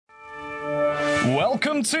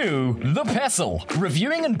Welcome to The Pestle,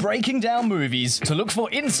 reviewing and breaking down movies to look for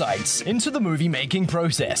insights into the movie-making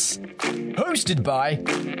process. Hosted by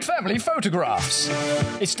Family Photographs,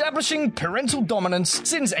 establishing parental dominance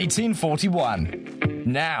since 1841.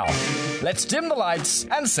 Now, let's dim the lights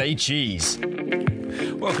and say cheese.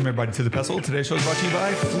 Welcome everybody to The Pestle. Today's show is brought to you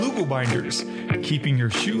by Flugel Binders, keeping your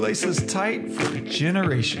shoelaces tight for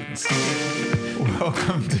generations.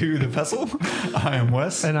 Welcome to The Pestle. I am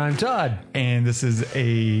Wes. And I'm Todd. And this is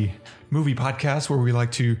a movie podcast where we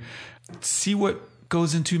like to see what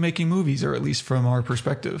goes into making movies, or at least from our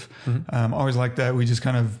perspective. Mm-hmm. Always like that. We just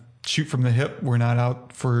kind of shoot from the hip. We're not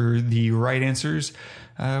out for the right answers.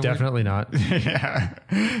 Definitely not. Yeah.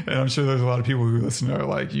 And I'm sure there's a lot of people who listen to are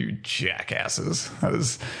like, you jackasses. That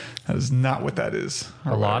is not what that is.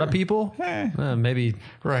 A lot of people? Maybe.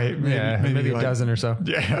 Right. Maybe like, a dozen or so.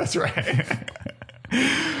 Yeah, that's right.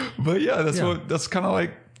 But yeah, that's kind of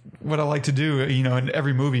like what I like to do, you know, in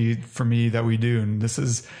every movie for me that we do. And this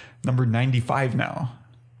is number 95 now,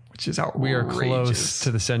 which is outrageous. We are close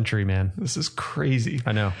to the century, man. This is crazy.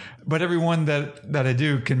 I know. But every one that I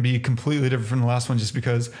do can be completely different from the last one, just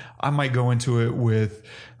because I might go into it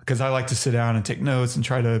because I like to sit down and take notes and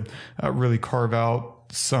try to really carve out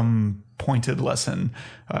some pointed lesson,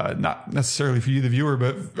 not necessarily for you, the viewer,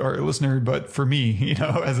 or listener, but for me, you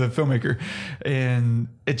know, as a filmmaker. And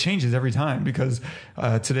it changes every time because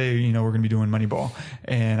today, you know, we're going to be doing Moneyball,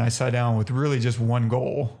 and I sat down with really just one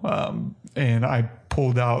goal, and I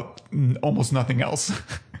pulled out almost nothing else.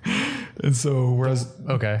 And so, whereas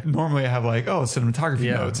normally I have like,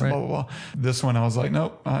 cinematography notes, and blah, blah, blah. This one I was like,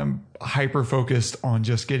 nope, I'm hyper focused on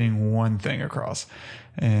just getting one thing across.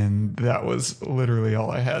 And that was literally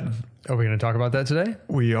all I had. Are we going to talk about that today?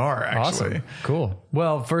 We are, actually. Awesome. Cool.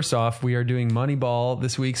 Well, first off, we are doing Moneyball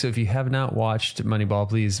this week. So if you have not watched Moneyball,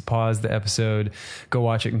 please pause the episode, go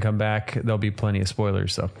watch it and come back. There'll be plenty of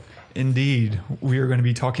spoilers. So, indeed, we are going to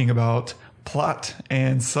be talking about plot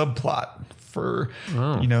and subplot for,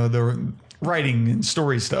 you know, the writing and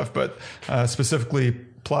story stuff, but specifically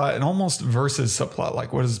plot and almost versus subplot.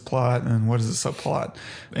 Like, what is plot and what is a subplot?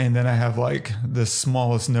 And then I have like the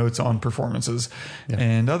smallest notes on performances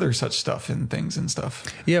and other such stuff and things and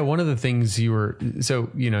stuff. Yeah. One of the things you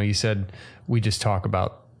said we just talk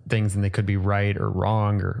about things and they could be right or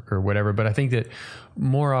wrong or whatever. But I think that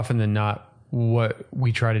more often than not, what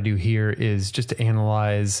we try to do here is just to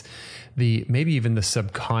analyze maybe even the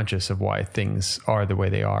subconscious of why things are the way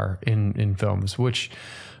they are in films, which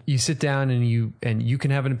you sit down and you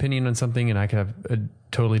can have an opinion on something and I can have a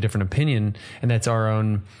totally different opinion. And that's our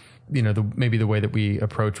own, you know, maybe the way that we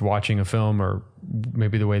approach watching a film or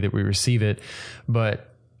maybe the way that we receive it.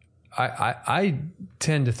 But I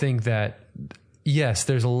tend to think that, yes,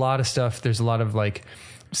 there's a lot of stuff. There's a lot of like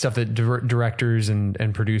stuff that directors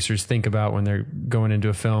and producers think about when they're going into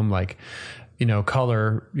a film, like, you know,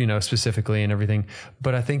 color, you know, specifically and everything.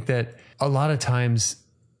 But I think that a lot of times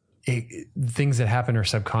things that happen are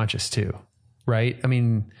subconscious too, right? I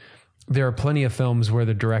mean, there are plenty of films where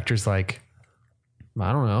the director's like,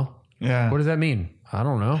 I don't know. Yeah. What does that mean? I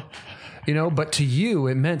don't know. You know, but to you,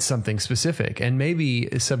 it meant something specific. And maybe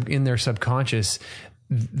in their subconscious,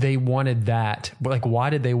 they wanted that. Like,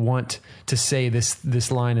 why did they want to say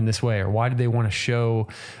this line in this way? Or why did they want to show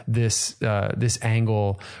this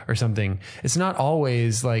angle or something? It's not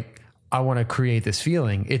always like, I want to create this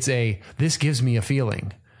feeling. It's this gives me a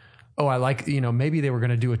feeling. Oh, I like, you know, maybe they were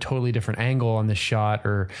going to do a totally different angle on this shot,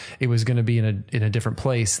 or it was going to be in a different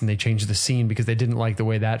place, and they changed the scene because they didn't like the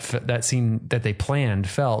way that scene that they planned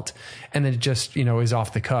felt, and then it just, you know, is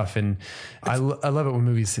off the cuff. And I love it when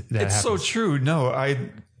movies that it's happens. So true. No,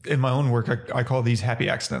 in my own work, I call these happy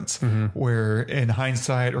accidents, where in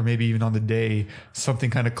hindsight or maybe even on the day, something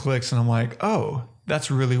kind of clicks and I'm like, oh, that's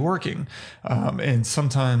really working. And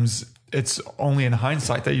sometimes it's only in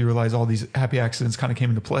hindsight that you realize all these happy accidents kind of came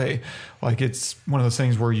into play. Like, it's one of those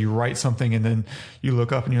things where you write something and then you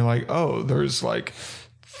look up and you're like, oh, there's like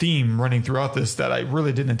theme running throughout this that I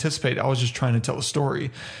really didn't anticipate. I was just trying to tell a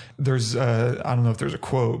story. There's, I don't know if there's a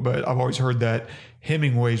quote, but I've always heard that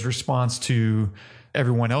Hemingway's response to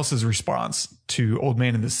everyone else's response to Old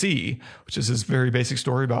Man in the Sea, which is this very basic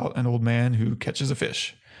story about an old man who catches a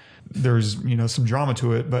fish. There's, you know, some drama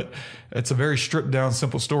to it, but it's a very stripped down,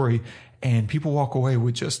 simple story. And people walk away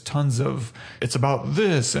with just tons of, it's about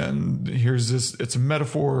this, and here's this, it's a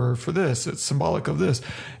metaphor for this, it's symbolic of this.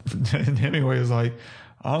 And Hemingway was like,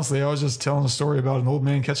 honestly, I was just telling a story about an old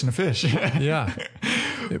man catching a fish. Yeah.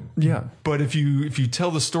 Yeah. But if you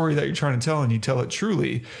tell the story that you're trying to tell and you tell it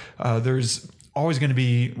truly, there's always going to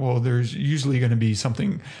be, well, there's usually going to be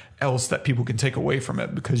something else that people can take away from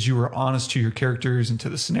it because you were honest to your characters and to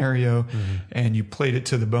the scenario and you played it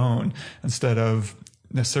to the bone instead of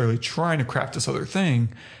necessarily trying to craft this other thing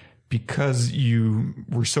because you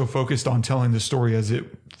were so focused on telling the story as it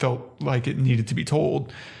felt like it needed to be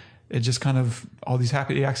told. It just kind of, all these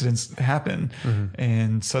happy accidents happen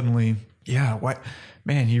and suddenly, yeah, what?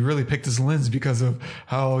 Man, he really picked his lens because of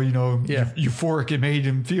how, euphoric it made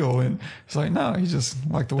him feel. And it's like, no, he just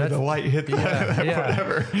liked the way the light hit that,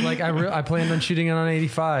 whatever. Like I planned on shooting it on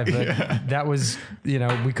 85, but that was,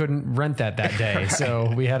 we couldn't rent that day. Right.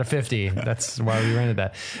 So we had a 50. That's why we rented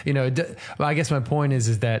that. I guess my point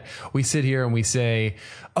is that we sit here and we say,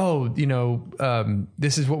 oh,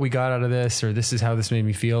 this is what we got out of this, or this is how this made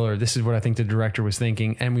me feel, or this is what I think the director was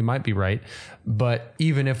thinking. And we might be right. But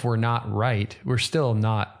even if we're not right, we're still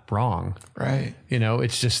not wrong. Right.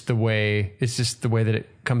 It's just the way that it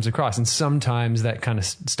comes across. And sometimes that kind of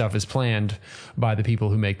stuff is planned by the people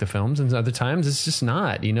who make the films. And other times it's just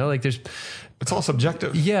not, it's all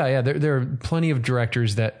subjective. Yeah. There are plenty of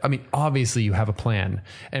directors that, obviously you have a plan.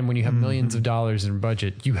 And when you have millions of dollars in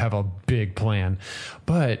budget, you have a big plan.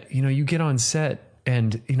 But, you get on set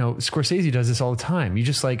and, Scorsese does this all the time. You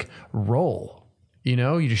just roll.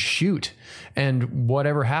 You just shoot, and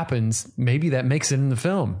whatever happens, maybe that makes it in the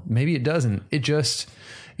film. Maybe it doesn't. You're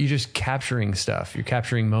just capturing stuff. You're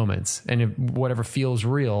capturing moments, and if whatever feels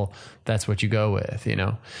real, that's what you go with,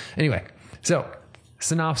 Anyway, so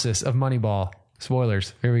synopsis of Moneyball.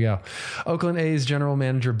 Spoilers. Here we go. Oakland A's general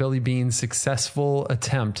manager Billy Beane's successful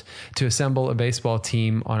attempt to assemble a baseball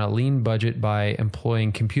team on a lean budget by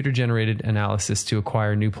employing computer-generated analysis to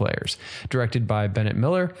acquire new players. Directed by Bennett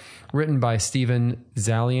Miller, written by Steven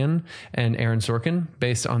Zalian and Aaron Sorkin,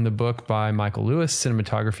 based on the book by Michael Lewis,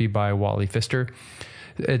 cinematography by Wally Pfister.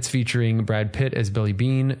 It's featuring Brad Pitt as Billy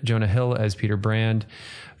Beane, Jonah Hill as Peter Brand,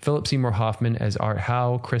 Philip Seymour Hoffman as Art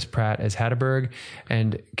Howe, Chris Pratt as Hatterberg,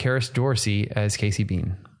 and Karis Dorsey as Casey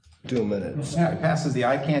Bean. 2 minutes. Yeah, he passes the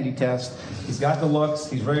eye candy test. He's got the looks.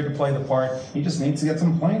 He's ready to play the part. He just needs to get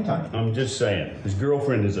some playing time. I'm just saying, his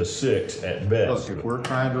girlfriend is a 6 at best. Look, if we're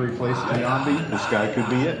trying to replace Giambi, this guy could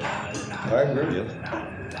be it. I agree with you.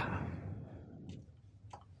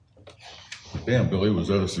 Damn, Billy, was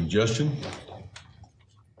that a suggestion?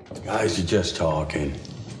 Guys, you're just talking.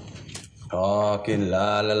 Talking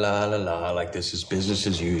la la la la la like this is business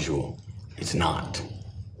as usual. It's not.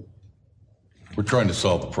 We're trying to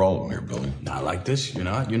solve the problem here, Billy. Not like this, you're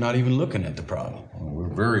not. You're not even looking at the problem. We're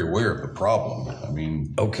very aware of the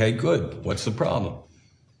problem. Okay, good. What's the problem?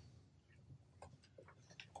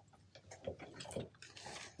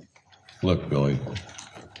 Look, Billy,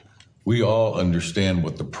 we all understand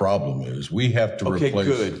what the problem is. We have to replace...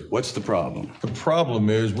 Okay, good. What's the problem? The problem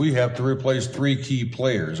is we have to replace 3 key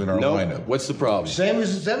players in our lineup. What's the problem? Same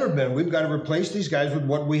as it's ever been. We've got to replace these guys with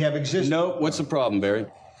what we have existing. No, what's the problem, Barry?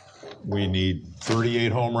 We need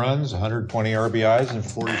 38 home runs, 120 RBIs, and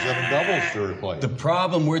 47 doubles to replace. The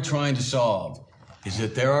problem we're trying to solve is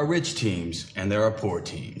that there are rich teams and there are poor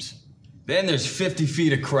teams. Then there's 50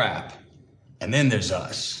 feet of crap. And then there's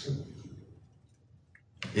us.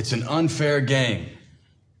 It's an unfair game.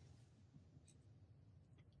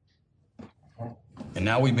 And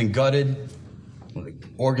now we've been gutted.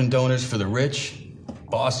 Organ donors for the rich.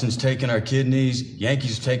 Boston's taking our kidneys.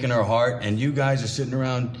 Yankees taking our heart. And you guys are sitting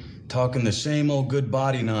around talking the same old good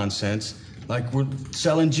body nonsense like we're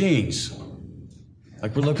selling jeans.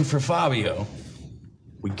 Like we're looking for Fabio.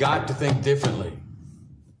 We got to think differently.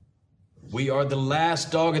 We are the last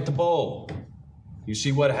dog at the bowl. You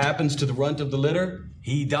see what happens to the runt of the litter?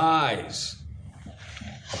 He dies.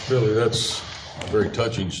 Billy, that's a very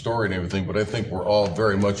touching story and everything, but I think we're all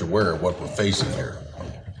very much aware of what we're facing here.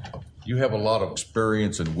 You have a lot of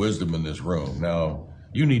experience and wisdom in this room. Now,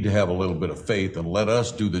 you need to have a little bit of faith and let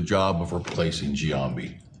us do the job of replacing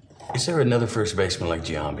Giambi. Is there another first baseman like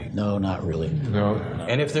Giambi? No, not really. No.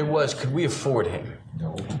 And if there was, could we afford him?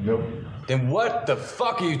 No. Nope. Then what the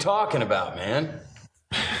fuck are you talking about, man?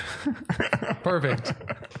 Perfect.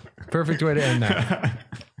 Perfect way to end that.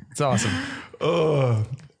 It's awesome.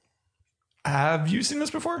 Have you seen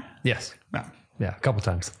this before? Yes. No. Yeah, a couple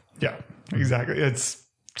times. Yeah, exactly. It's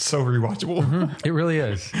so rewatchable. It really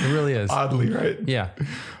is. It really is. Oddly, right? Yeah.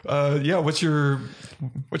 Yeah. What's your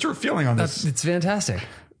feeling on this? It's fantastic.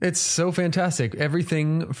 It's so fantastic.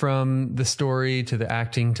 Everything from the story to the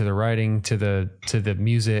acting to the writing to the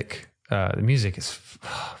music. The music is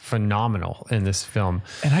phenomenal in this film.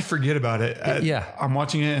 And I forget about it. Yeah. I'm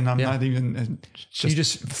watching it and I'm not even... You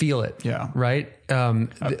just feel it. Yeah. Right?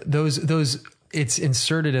 Those it's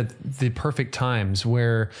inserted at the perfect times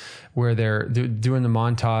where they're doing the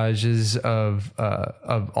montages of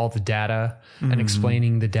all the data and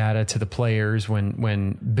explaining the data to the players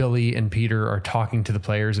when Billy and Peter are talking to the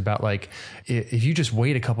players about like, if you just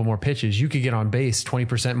wait a couple more pitches, you could get on base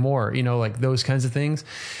 20% more, you know, like those kinds of things.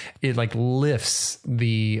 It like lifts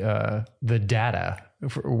the data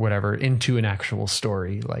or whatever into an actual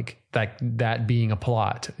story, like that being a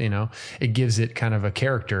plot, you know, it gives it kind of a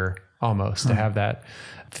character almost to have that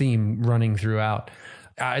theme running throughout.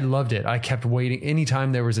 I loved it. I kept waiting.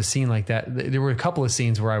 Anytime there was a scene like that, there were a couple of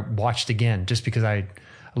scenes where I watched again just because I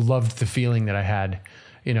loved the feeling that I had,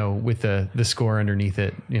 you know, with the score underneath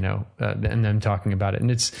it, you know, and them talking about it. And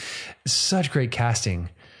it's such great casting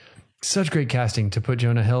to put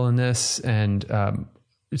Jonah Hill in this. And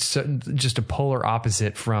it's just a polar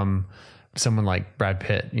opposite from someone like Brad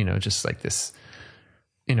Pitt, you know, just like this,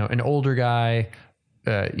 you know, an older guy,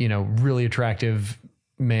 you know, really attractive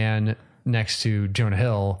man next to Jonah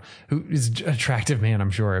Hill, who is an attractive man,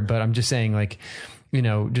 I'm sure. But I'm just saying, like, you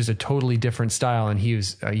know, just a totally different style. And he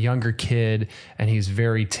was a younger kid and he's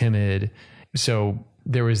very timid. So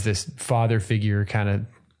there was this father figure kind of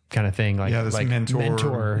thing, like, this like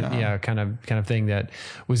mentor, kind of thing that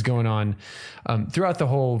was going on throughout the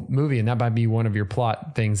whole movie. And that might be one of your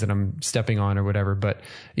plot things that I'm stepping on or whatever. But,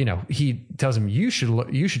 you know, he tells him, you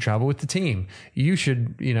should travel with the team. You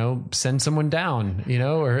should, you know, send someone down, you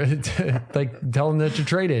know, or like tell them that you're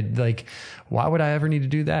traded. Like, why would I ever need to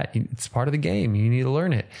do that? It's part of the game. You need to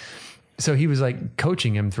learn it. So he was like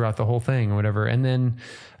coaching him throughout the whole thing or whatever. And then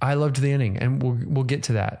I loved the ending, and we'll get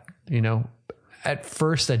to that, you know. At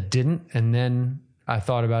first I didn't, and then I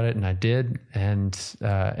thought about it and I did. And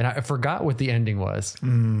I forgot what the ending was,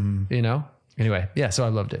 you know? Anyway. Yeah. So I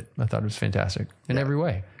loved it. I thought it was fantastic in every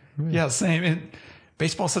way. Yeah. Same.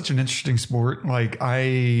 Baseball is such an interesting sport. Like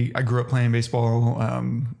I grew up playing baseball.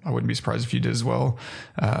 I wouldn't be surprised if you did as well.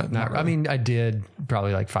 Not really. I mean, I did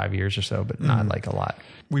probably like 5 years or so, but not like a lot.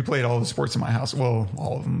 We played all the sports in my house. Well,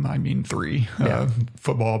 all of them. I mean, 3,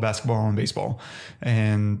 football, basketball, and baseball.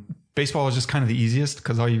 And baseball is just kind of the easiest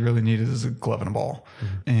because all you really need is a glove and a ball,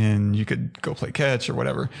 and you could go play catch or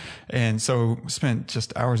whatever. And so spent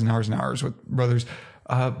just hours and hours and hours with brothers.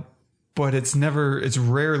 But it's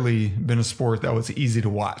rarely been a sport that was easy to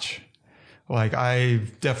watch. Like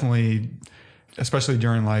I've definitely, especially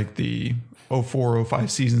during like the 04, 05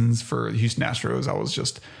 seasons for the Houston Astros, I was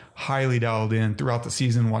just highly dialed in throughout the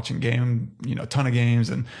season, watching a ton of games.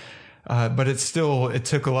 And, but it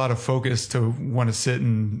took a lot of focus to want to sit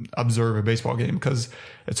and observe a baseball game because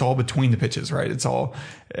it's all between the pitches, right?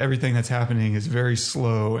 Everything that's happening is very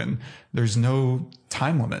slow and there's no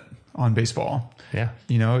time limit on baseball. Yeah.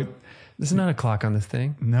 You know, there's not a clock on this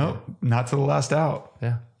thing. No, not to the last out.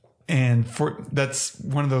 Yeah. And that's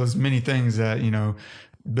one of those many things that, you know,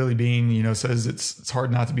 Billy Beane, you know, says it's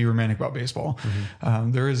hard not to be romantic about baseball.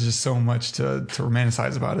 There is just so much to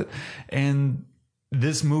romanticize about it. And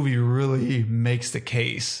this movie really makes the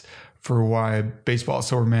case for why baseball is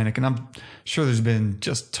so romantic. And I'm sure there's been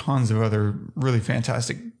just tons of other really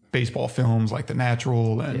fantastic baseball films like The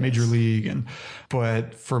Natural and Major League.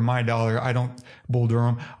 But for my dollar, Bull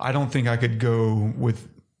Durham, I don't think I could go with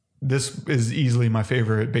this is easily my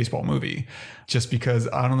favorite baseball movie just because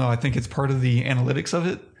I don't know. I think it's part of the analytics of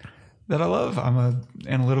it that I love. I'm an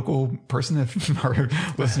analytical person, if our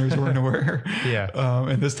listeners weren't aware. Yeah.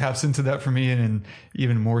 And this taps into that for me. And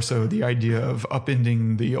even more so the idea of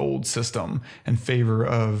upending the old system in favor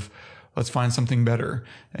of let's find something better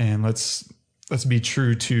and let's be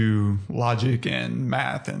true to logic and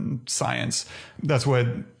math and science. That's what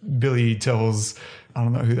Billy tells, I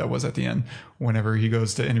don't know who that was at the end, whenever he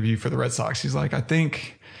goes to interview for the Red Sox. He's like, I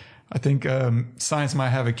think science might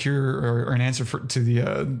have a cure or an answer to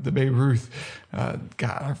the Babe Ruth,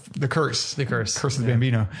 the curse of the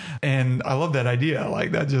Bambino. And I love that idea.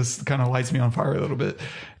 Like that just kind of lights me on fire a little bit.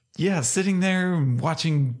 Yeah. Sitting there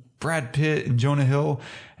watching Brad Pitt and Jonah Hill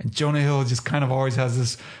just kind of always has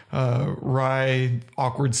this wry,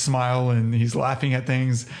 awkward smile, and he's laughing at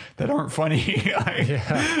things that aren't funny.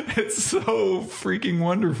 It's so freaking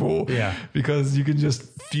wonderful. Yeah, because you can just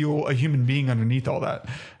feel a human being underneath all that,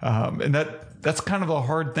 and that's kind of a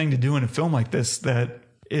hard thing to do in a film like this. That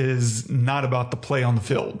is not about the play on the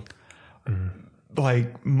field.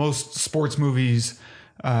 Like most sports movies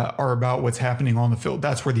are about what's happening on the field.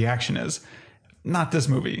 That's where the action is. Not this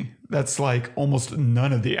movie. That's like almost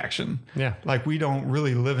none of the action. Yeah. Like we don't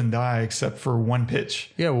really live and die except for one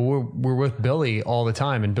pitch. Yeah. Well, we're with Billy all the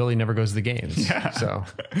time and Billy never goes to the games. Yeah. So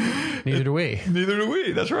neither do we. Neither do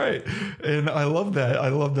we. That's right. And I love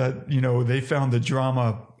that. You know, they found the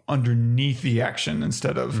drama underneath the action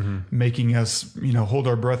instead of making us, hold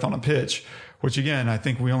our breath on a pitch, which again, I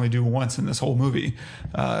think we only do once in this whole movie.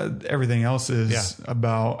 Everything else is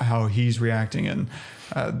about how he's reacting and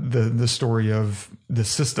the story of the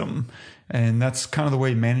system. And that's kind of the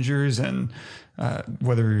way managers and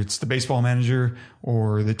whether it's the baseball manager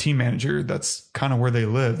or the team manager, that's kind of where they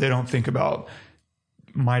live. They don't think about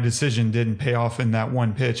my decision didn't pay off in that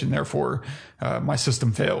one pitch and therefore my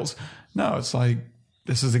system fails. No, it's like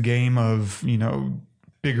this is a game of,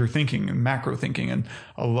 bigger thinking and macro thinking. And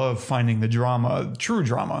I love finding the drama, true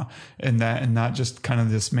drama in that, and not just kind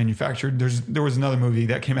of this manufactured. There was another movie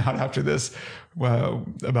that came out after this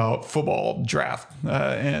about football draft.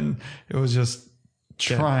 And it was just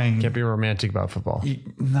trying. Can't be romantic about football.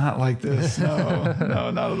 Not like this. No,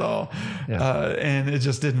 no, not at all. Yeah. And it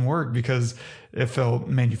just didn't work because it felt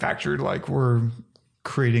manufactured, like we're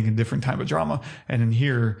creating a different type of drama. And in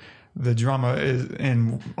here, the drama is,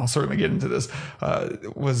 and I'll certainly get into this,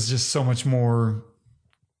 was just so much more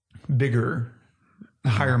bigger,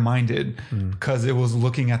 higher minded, because it was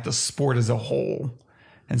looking at the sport as a whole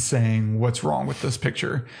and saying, what's wrong with this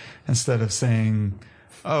picture? Instead of saying,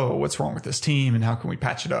 oh, what's wrong with this team and how can we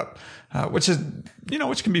patch it up? Which is,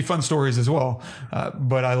 which can be fun stories as well.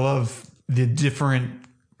 But I love the different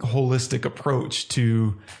holistic approach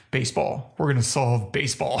to baseball. We're going to solve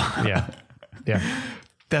baseball. Yeah.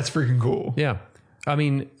 That's freaking cool. Yeah. I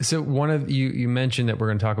mean, so one of you mentioned that we're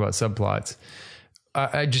going to talk about subplots.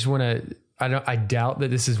 I just want to, I doubt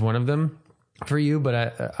that this is one of them for you,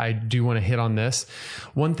 but I do want to hit on this.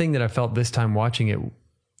 One thing that I felt this time watching it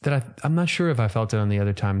that I'm not sure if I felt it on the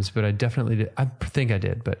other times, but I definitely did. I think I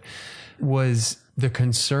did, but was the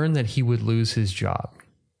concern that he would lose his job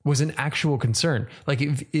was an actual concern. Like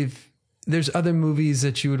if there's other movies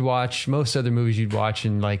that you would watch, most other movies you'd watch,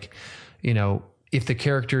 and like, if the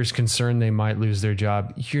character is concerned they might lose their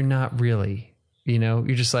job, you're not really, you're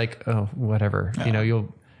just like, oh, whatever,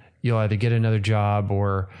 you'll either get another job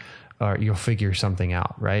or you'll figure something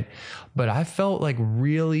out. Right. But I felt like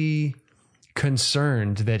really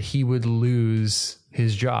concerned that he would lose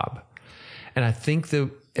his job. And I think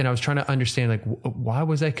and I was trying to understand, like, why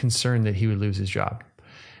was I concerned that he would lose his job?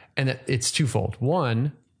 And that it's twofold.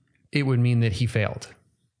 One, it would mean that he failed.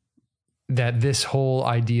 That this whole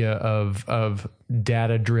idea of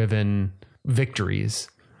data-driven victories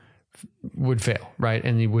would fail, right?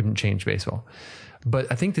 And he wouldn't change baseball. But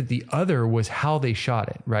I think that the other was how they shot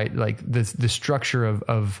it, right? Like the structure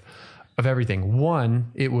of everything.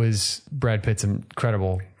 One, it was Brad Pitt's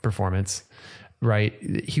incredible performance, right?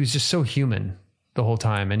 He was just so human the whole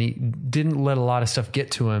time, and he didn't let a lot of stuff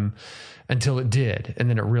get to him until it did, and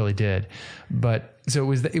then it really did. But so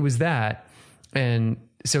it was that, and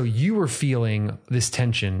so you were feeling this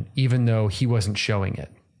tension, even though he wasn't showing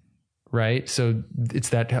it, right? So it's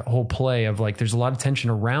that whole play of like, there's a lot of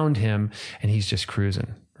tension around him, and he's just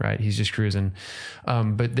cruising, right? He's just cruising.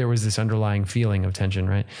 But there was this underlying feeling of tension,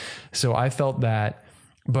 right? So I felt that,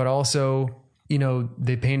 but also,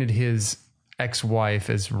 they painted his ex-wife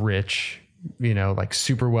as rich, like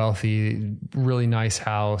super wealthy, really nice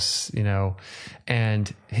house,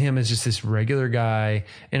 and him as just this regular guy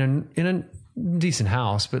in a decent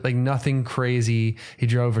house, but like nothing crazy. He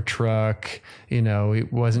drove a truck,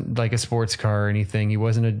 it wasn't like a sports car or anything. He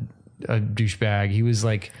wasn't a douchebag. He was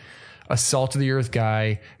like a salt of the earth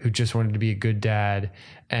guy who just wanted to be a good dad,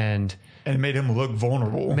 and it made him look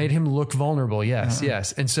vulnerable. Yes.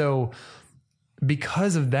 Yes. And so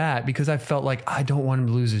because of that, because I felt like I don't want him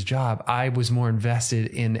to lose his job, I was more invested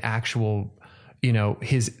in actual,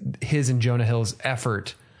 his and Jonah Hill's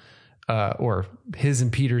effort, or his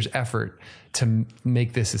and Peter's effort to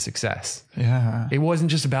make this a success. Yeah. It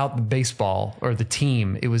wasn't just about the baseball or the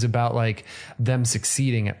team. It was about like them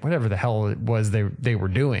succeeding at whatever the hell it was they were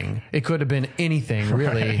doing. It could have been anything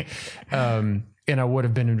really. Right. And I would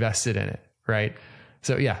have been invested in it. Right.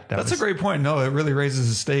 So yeah, that's a great point. No, it really raises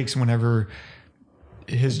the stakes whenever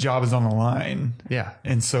his job is on the line. Yeah.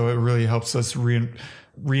 And so it really helps us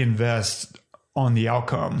reinvest on the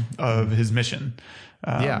outcome of his mission.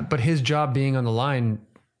 But his job being on the line,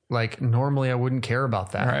 like normally I wouldn't care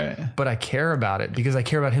about that, right? But I care about it because I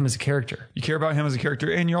care about him as a character. You care about him as a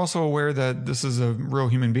character, and you're also aware that this is a real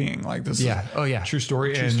human being. Like this, true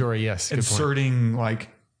story. True story. Yes, inserting like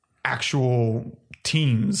actual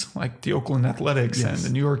teams, like the Oakland Athletics and the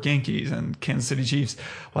New York Yankees and Kansas City Chiefs.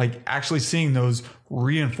 Like actually seeing those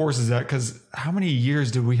reinforces that, because how many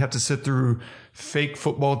years did we have to sit through fake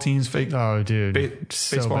football teams, fake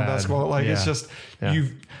baseball and basketball? Like it's just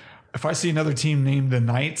if I see another team named the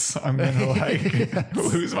Knights, I'm gonna like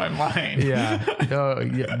lose my mind. Yeah. Oh,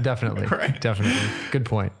 yeah, definitely. Right. Definitely. Good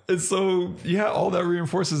point. And so, yeah, all that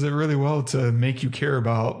reinforces it really well to make you care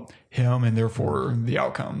about him and therefore the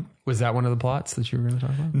outcome. Was that one of the plots that you were going to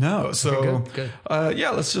talk about? No. So, Okay, good.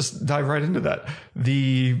 Yeah, let's just dive right into that.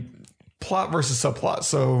 The plot versus subplot.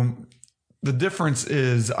 So the difference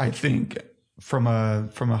is, I think, from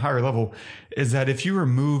a higher level, is that if you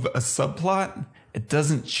remove a subplot, it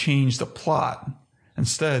doesn't change the plot.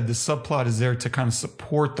 Instead, the subplot is there to kind of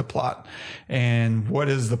support the plot. And what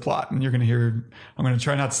is the plot? And you're going to hear, I'm going to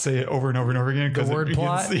try not to say it over and over and over again. The word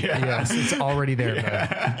plot? Yes, it's already there.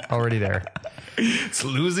 Bud. Already there. It's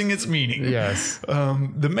losing its meaning. Yes.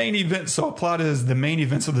 The main event. So a plot is the main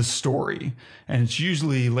events of the story. And it's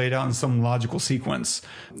usually laid out in some logical sequence.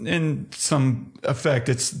 In some effect,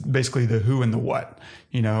 it's basically the who and the what.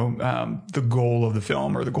 The goal of the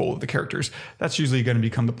film or the goal of the characters. That's usually going to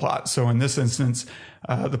become the plot. So in this instance,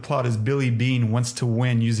 the plot is Billy Beane wants to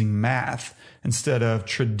win using math instead of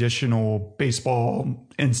traditional baseball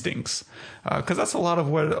instincts. Because that's a lot of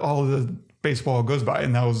what all of the baseball goes by.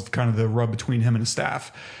 And that was kind of the rub between him and his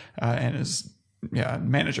staff and his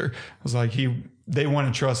manager. It was like they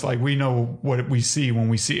want to trust, like, we know what we see when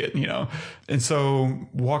we see it, And so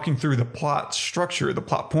walking through the plot structure, the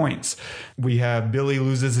plot points, we have Billy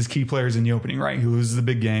loses his key players in the opening, right? He loses the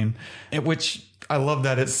big game, at which I love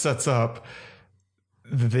that it sets up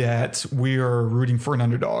that we are rooting for an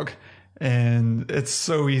underdog. And it's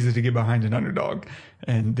so easy to get behind an underdog.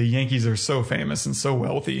 And the Yankees are so famous and so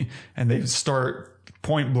wealthy, and they start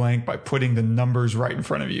point blank by putting the numbers right in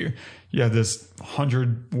front of you. You have this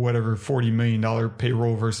 $40 million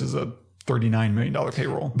payroll versus a $39 million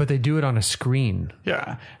payroll. But they do it on a screen.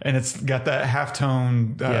 Yeah. And it's got that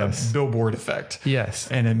halftone billboard effect. Yes.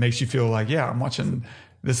 And it makes you feel like, I'm watching,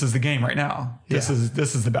 this is the game right now. This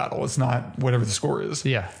is the battle. It's not whatever the score is.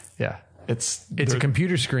 Yeah. Yeah. It's a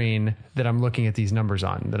computer screen that I'm looking at these numbers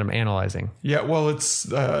on, that I'm analyzing. Yeah, well, it's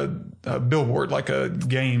a billboard, like a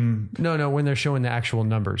game. No, when they're showing the actual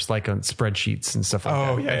numbers, like on spreadsheets and stuff like that.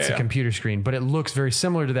 Oh, yeah, it's a computer screen, but it looks very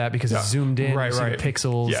similar to that because it's zoomed in, right.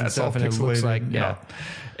 Pixels and stuff, and it looks like,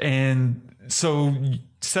 And so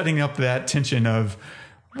setting up that tension of,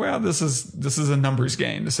 well, this is a numbers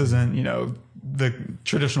game. This isn't, the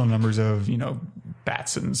traditional numbers of,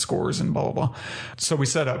 bats and scores and blah, blah, blah. So we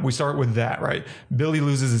start with that, right? Billy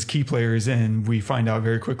loses his key players, and we find out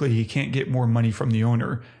very quickly he can't get more money from the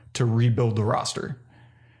owner to rebuild the roster.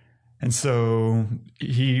 And so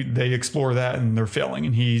they explore that, and they're failing.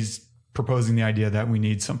 And he's proposing the idea that we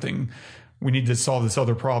need to solve this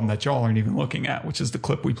other problem that y'all aren't even looking at, which is the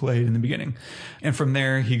clip we played in the beginning. And from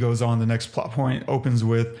there, he goes on. The next plot point opens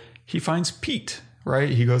with, he finds Pete. Right?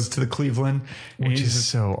 He goes to the Cleveland. Which is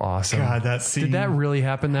so awesome. God, that scene. Did that really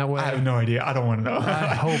happen that way? I have no idea. I don't want to know.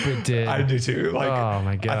 I hope it did. I do too. Like, oh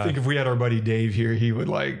my God. I think if we had our buddy Dave here, he would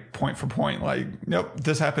like point for point, like, nope,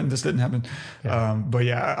 this happened. This didn't happen. Yeah. But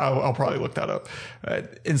yeah, I'll probably look that up.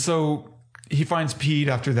 And so he finds Pete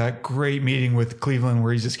after that great meeting with Cleveland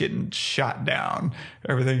where he's just getting shot down,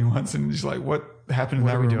 everything he wants. And he's like, what happened in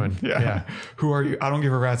that room? What are we doing? Yeah. Who are you? I don't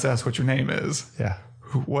give a rat's ass what your name is. Yeah.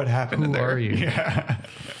 What happened in there? Who are you? Yeah.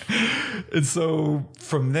 And so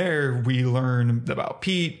from there, we learn about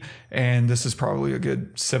Pete. And this is probably a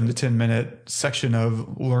good 7 to 10 minute section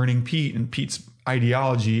of learning Pete and Pete's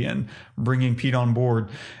ideology and bringing Pete on board.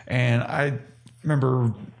 And I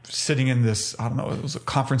remember sitting in this, I don't know, it was a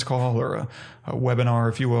conference call or a webinar,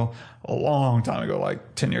 if you will, a long time ago,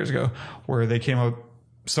 like 10 years ago, where they came up,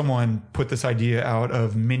 someone put this idea out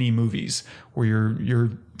of mini movies where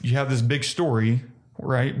you have this big story,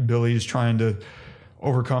 right? Billy is trying to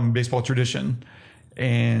overcome baseball tradition.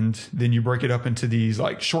 And then you break it up into these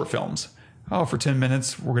like short films. Oh, for 10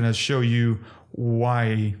 minutes, we're going to show you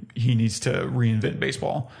why he needs to reinvent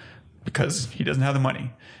baseball because he doesn't have the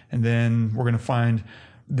money. And then we're going to find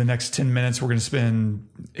the next 10 minutes, we're going to spend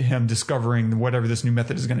him discovering whatever this new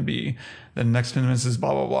method is going to be. Then the next 10 minutes is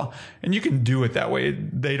blah, blah, blah. And you can do it that way.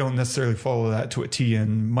 They don't necessarily follow that to a T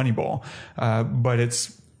in Moneyball. But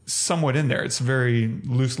it's somewhat in there. It's very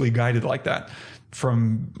loosely guided like that.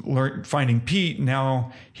 From finding Pete,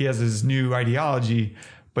 now he has his new ideology,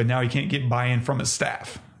 but now he can't get buy-in from his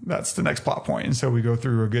staff. That's the next plot point. And so we go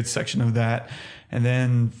through a good section of that. And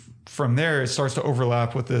then from there, it starts to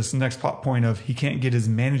overlap with this next plot point of he can't get his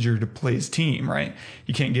manager to play his team, right?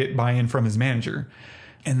 He can't get buy-in from his manager.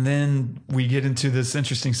 And then we get into this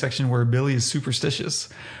interesting section where Billy is superstitious.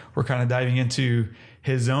 We're kind of diving into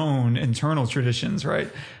his own internal traditions, right?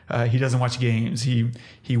 He doesn't watch games.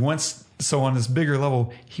 He wants, so on this bigger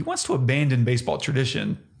level, he wants to abandon baseball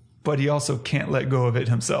tradition but he also can't let go of it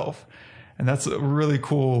himself. And that's a really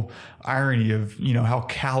cool irony of, how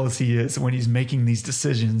callous he is when he's making these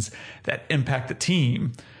decisions that impact the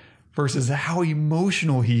team versus how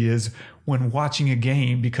emotional he is when watching a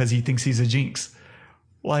game because he thinks he's a jinx.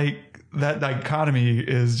 Like, that dichotomy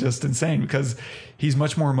is just insane because he's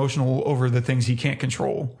much more emotional over the things he can't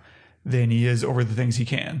control than he is over the things he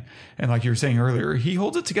can. And like you were saying earlier, he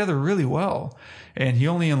holds it together really well, and he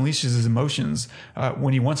only unleashes his emotions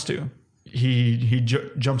when he wants to. He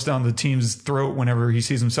jumps down the team's throat whenever he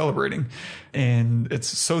sees them celebrating, and it's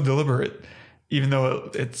so deliberate. Even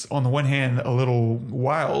though it's on the one hand a little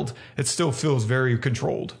wild, it still feels very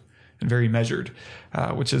controlled and very measured,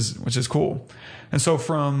 which is cool. And so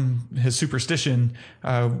from his superstition,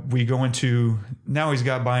 we go into now he's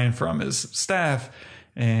got buy-in from his staff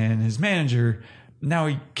and his manager. Now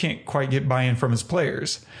he can't quite get buy-in from his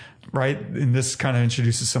players, right? And this kind of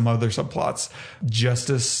introduces some other subplots.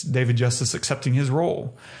 David Justice accepting his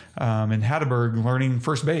role, and Hatteberg learning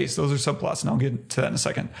first base. Those are subplots, and I'll get to that in a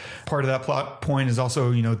second. Part of that plot point is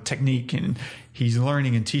also, technique, and he's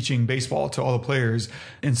learning and teaching baseball to all the players.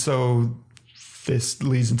 And so this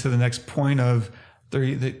leads into the next point of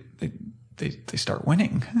they start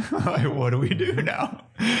winning. Like, what do we do now?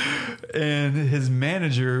 And his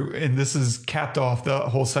manager, and this is capped off the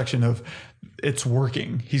whole section of it's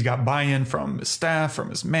working. He's got buy-in from his staff, from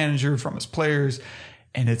his manager, from his players,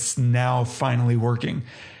 and it's now finally working.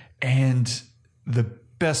 And the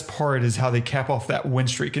best part is how they cap off that win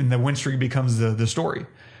streak, and the win streak becomes the story,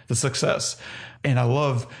 the success. And I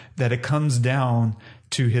love that it comes down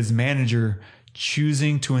to his manager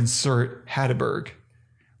choosing to insert Hatteberg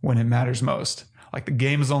when it matters most. Like, the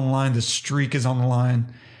game is on the line, the streak is on the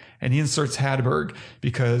line, and he inserts Hatteberg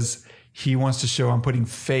because he wants to show I'm putting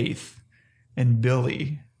faith in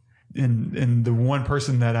Billy, in the one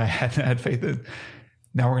person that I hadn't had faith in.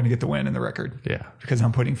 Now we're going to get the win in the record. Yeah. Because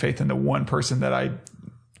I'm putting faith in the one person that I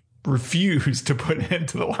refuse to put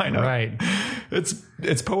into the lineup. Right.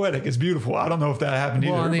 It's poetic. It's beautiful. I don't know if that happened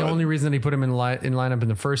either. Well, and the only reason he put him in lineup in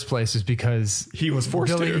the first place is because he was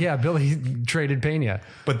forced to. Yeah, Billy traded Pena.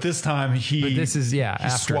 But this time he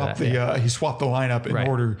swapped the lineup in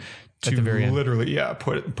order to literally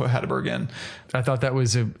put Hatteberg in. I thought that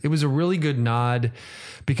was it was a really good nod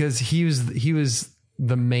because he was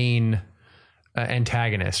the main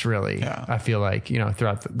antagonist, really. Yeah. I feel like,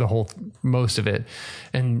 throughout the whole most of it,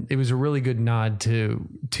 and it was a really good nod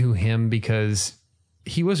to him because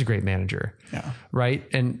he was a great manager. Yeah. Right.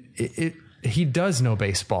 And he does know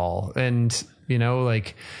baseball, and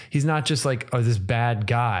he's not just like, oh, this bad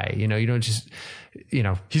guy. You don't just.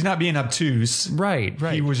 He's not being obtuse. Right.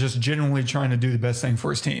 He was just genuinely trying to do the best thing for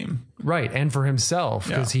his team. Right. And for himself,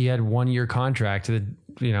 because he had 1 year contract that,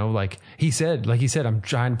 like he said, I'm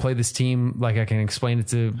trying to play this team like I can explain it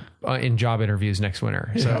to in job interviews next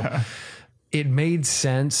winter. So it made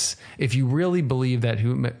sense if you really believe that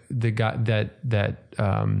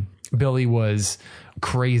Billy was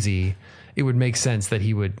crazy. It would make sense that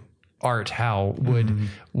he would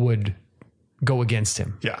would go against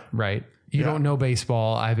him. Yeah. Right. You don't know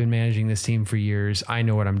baseball. I've been managing this team for years. I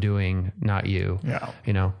know what I'm doing, not you.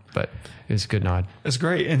 Yeah. But it's a good nod. It's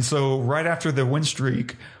great. And so right after the win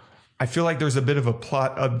streak, I feel like there's a bit of a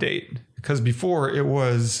plot update, because before it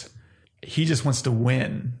was he just wants to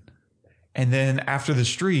win. And then after the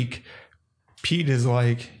streak, Pete is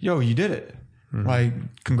like, yo, you did it. Mm-hmm.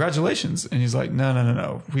 Like, congratulations. And he's like,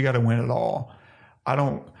 no. We got to win it all.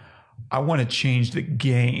 I want to change the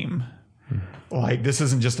game. Like, this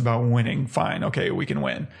isn't just about winning. Fine. Okay, we can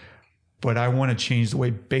win. But I want to change the way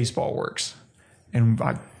baseball works. And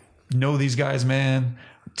I know these guys, man.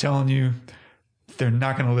 I'm telling you, they're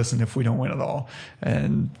not going to listen if we don't win at all.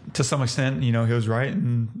 And to some extent, he was right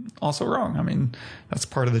and also wrong. I mean, that's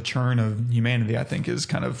part of the churn of humanity, I think, is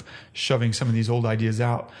kind of shoving some of these old ideas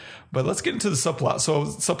out. But let's get into the subplot. So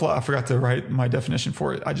subplot, I forgot to write my definition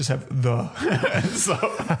for it. I just have the. So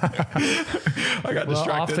I got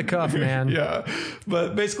distracted. Off the cuff, man. Yeah.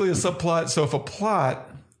 But basically a subplot. So if a plot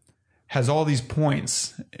has all these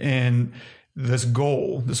points and this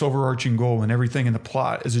goal, this overarching goal, and everything in the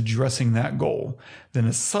plot is addressing that goal, then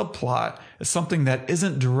a subplot is something that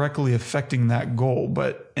isn't directly affecting that goal,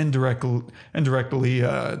 but indirectly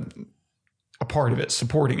a part of it,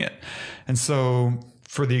 supporting it. And so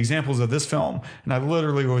for the examples of this film, and I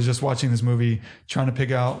literally was just watching this movie trying to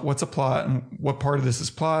pick out what's a plot and what part of this is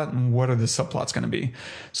plot and what are the subplots going to be.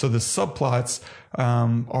 So the subplots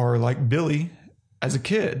are like Billy as a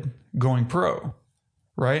kid going pro.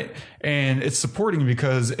 Right. And it's supporting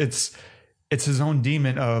because it's his own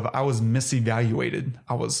demon of I was misevaluated.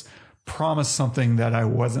 I was promised something that I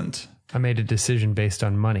wasn't. I made a decision based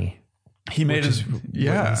on money. He made He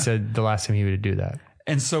said the last time he would do that.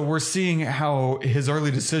 And so we're seeing how his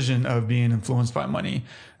early decision of being influenced by money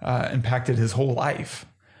impacted his whole life,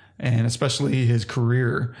 and especially his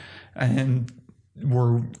career. And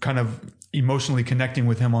we're kind of emotionally connecting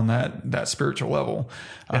with him on that spiritual level.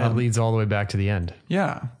 And it leads all the way back to the end.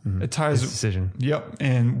 Yeah. It ties his decision. Yep.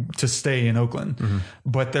 And to stay in Oakland.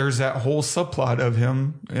 But there's that whole subplot of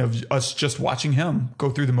him, of us just watching him go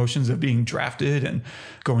through the motions of being drafted and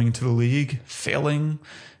going into the league, failing,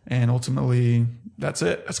 and ultimately that's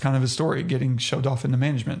it. That's kind of his story, getting shoved off into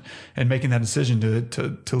management and making that decision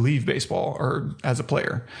to leave baseball or as a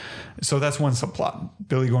player. So that's one subplot,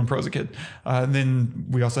 Billy going pro as a kid. And then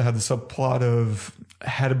we also have the subplot of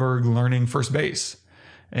Hedberg learning first base.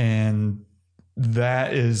 And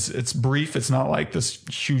it's brief. It's not like this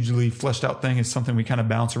hugely fleshed out thing. It's something we kind of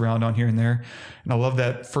bounce around on here and there. And I love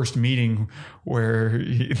that first meeting where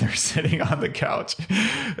they're sitting on the couch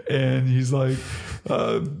and he's like,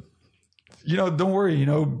 don't worry,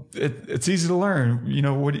 it's easy to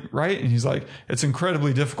learn, right? And he's like, it's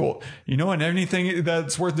incredibly difficult, and anything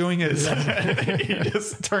that's worth doing is, he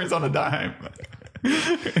just turns on a dime.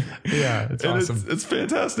 Yeah, it's awesome. It's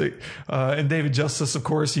fantastic. And David Justice, of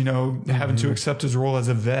course, having to accept his role as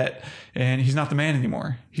a vet, and he's not the man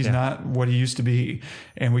anymore. He's not what he used to be.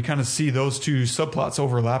 And we kind of see those two subplots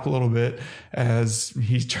overlap a little bit as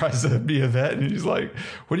he tries to be a vet. And he's like,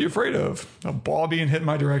 what are you afraid of? A ball being hit in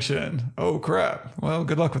my direction. Oh, crap. Well,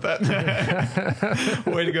 good luck with that.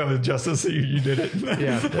 Way to go, Justice. You did it.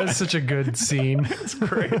 Yeah, that's such a good scene. It's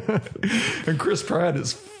great. And Chris Pratt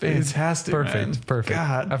is fantastic. Perfect.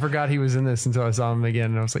 God. I forgot he was in this until I saw him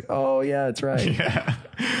again. And I was like, oh, yeah, that's right. Yeah.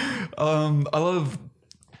 I love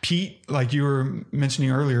Pete, like you were mentioning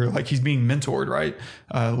earlier, like he's being mentored, right?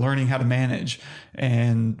 Learning how to manage.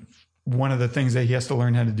 And one of the things that he has to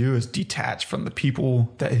learn how to do is detach from the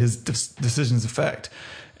people that his decisions affect.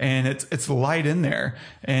 And it's light in there.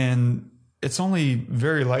 And it's only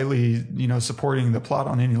very lightly, supporting the plot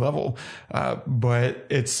on any level. But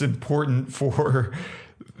it's important for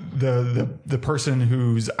the person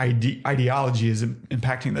whose ideology is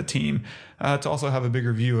impacting the team to also have a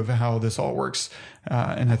bigger view of how this all works.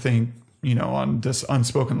 And I think, on this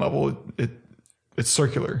unspoken level, it's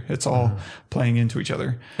circular. It's all playing into each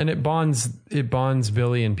other. And it bonds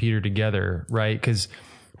Billy and Peter together, right? Because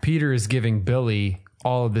Peter is giving Billy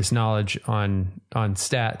all of this knowledge on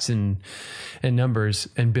stats and numbers,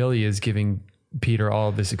 and Billy is giving Peter all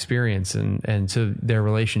of this experience, and so their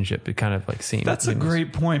relationship, it kind of like seems. That's a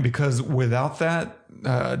great point, because without that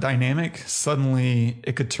dynamic, suddenly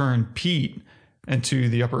it could turn Pete into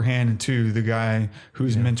the upper hand, into the guy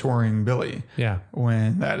who's mentoring Billy. Yeah.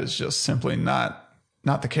 When that is just simply not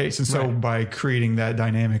the case. And so by creating that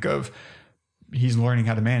dynamic of he's learning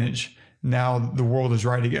how to manage, now the world is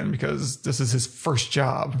right again, because this is his first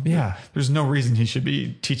job. Yeah. There's no reason he should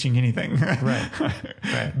be teaching anything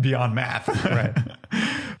beyond math. Right.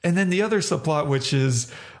 And then the other subplot, which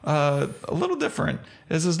is a little different,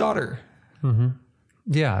 is his daughter. Mm-hmm.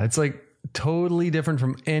 Yeah. It's like totally different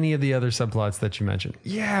from any of the other subplots that you mentioned.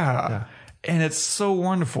 Yeah. And it's so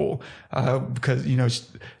wonderful because,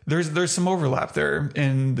 there's some overlap there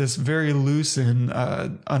in this very loose and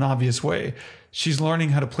unobvious way. She's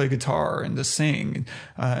learning how to play guitar and to sing.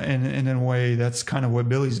 And in a way, that's kind of what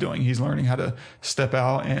Billy's doing. He's learning how to step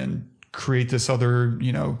out and create this other,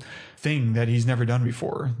 thing that he's never done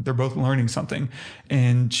before. They're both learning something.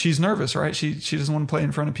 And she's nervous, right? She doesn't want to play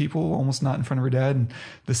in front of people, almost not in front of her dad. And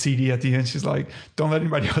the CD at the end, she's like, don't let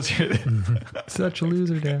anybody else hear this. Such a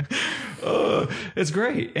loser, Dad. It's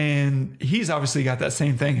great. And he's obviously got that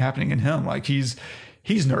same thing happening in him. Like he's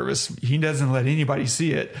nervous. He doesn't let anybody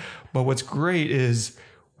see it. But what's great is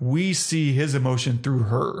we see his emotion through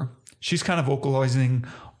her. She's kind of vocalizing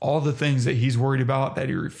all the things that he's worried about that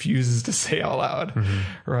he refuses to say out loud,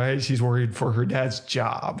 right? She's worried for her dad's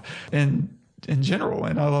job and in general.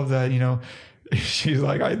 And I love that, she's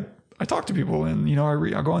like, I talk to people and,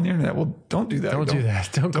 I go on the internet. Well, don't do that. Don't do that.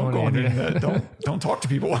 Don't go on the internet. Don't talk to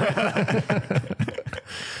people.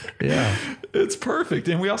 Yeah. It's perfect.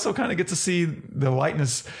 And we also kind of get to see the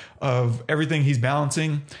lightness of everything he's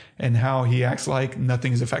balancing and how he acts like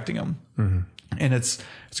nothing's affecting him. Mm-hmm. And it's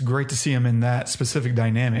great to see him in that specific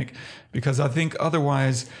dynamic, because I think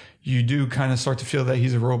otherwise you do kind of start to feel that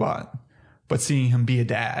he's a robot, but seeing him be a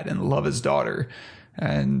dad and love his daughter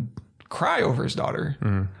and cry over his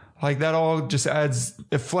daughter, like that all just it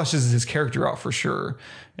fleshes his character out for sure.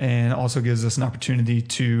 And also gives us an opportunity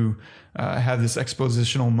to have this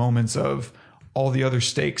expositional moments of all the other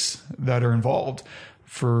stakes that are involved.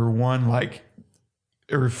 For one, like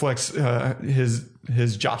it reflects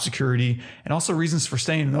his job security and also reasons for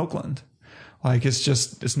staying in Oakland. Like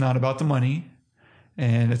it's not about the money,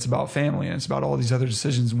 and it's about family, and it's about all these other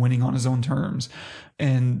decisions, winning on his own terms.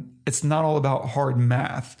 And it's not all about hard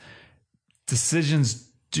math. Decisions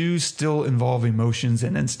do still involve emotions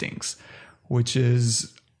and instincts, which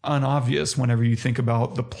is unobvious whenever you think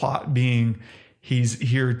about the plot being he's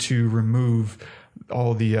here to remove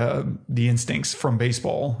all the instincts from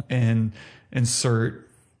baseball and insert.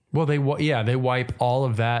 Well, they wipe all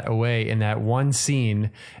of that away in that one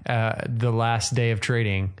scene, the last day of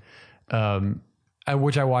trading,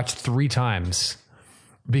 which I watched 3 times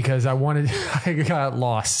because I got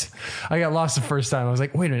lost. I got lost the first time. I was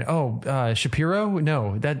like, wait a minute. Oh, Shapiro?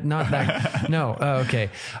 No, not that. No. Okay.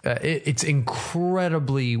 It's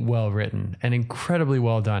incredibly well written and incredibly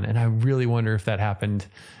well done. And I really wonder if that happened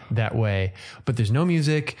that way, but there's no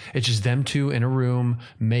music. It's just them two in a room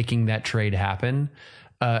making that trade happen.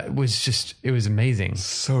 It was amazing.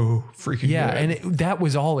 So freaking good. And that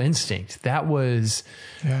was all instinct. That was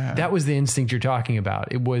the instinct you're talking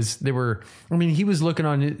about. He was looking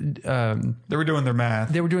on, they were doing their math.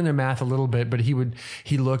 They were doing their math a little bit, but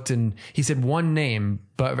he looked and he said one name,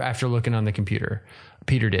 but after looking on the computer,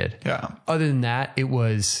 Peter did. Yeah. Other than that, it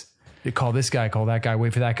was call this guy, call that guy,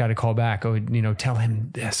 wait for that guy to call back. Oh, tell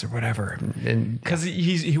him this or whatever. And because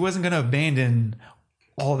he wasn't going to abandon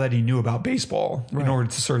all that he knew about baseball in order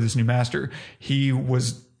to serve this new master. He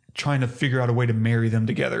was trying to figure out a way to marry them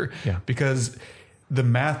together because the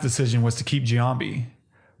math decision was to keep Giambi,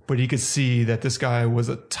 but he could see that this guy was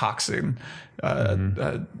a toxin,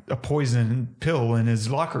 a poison pill in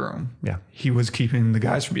his locker room. Yeah. He was keeping the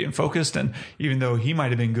guys from being focused. And even though he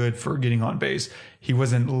might've been good for getting on base, he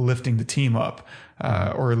wasn't lifting the team up,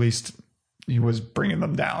 or at least he was bringing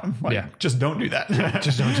them down. Just don't do that.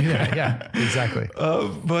 Just don't do that. Yeah, exactly.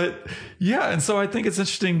 And so I think it's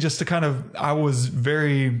interesting just to I was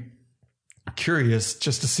very curious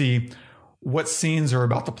just to see what scenes are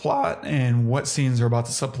about the plot and what scenes are about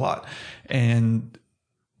the subplot. And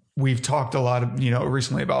we've talked a lot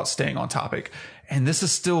recently about staying on topic. And this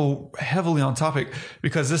is still heavily on topic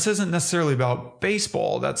because this isn't necessarily about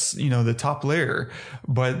baseball. That's, the top layer,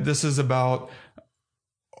 but this is about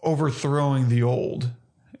overthrowing the old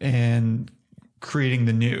and creating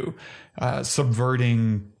the new,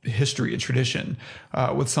 subverting history and tradition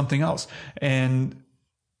with something else. And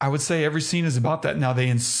I would say every scene is about that. Now they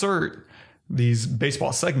insert these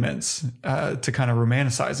baseball segments to kind of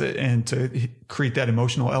romanticize it and to create that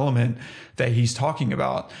emotional element that he's talking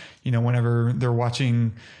about. Whenever they're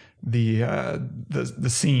watching the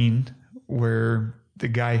scene where the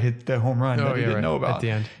guy hit the home run that he didn't know about at the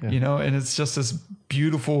end, and it's just this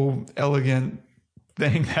beautiful, elegant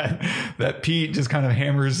thing that Pete just kind of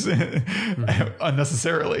hammers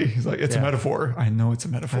unnecessarily. He's like, it's a metaphor. I know it's a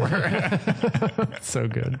metaphor. So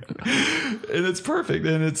good. And it's perfect.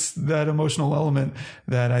 And it's that emotional element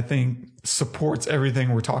that I think supports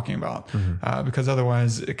everything we're talking about, because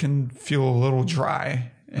otherwise it can feel a little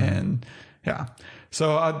dry. And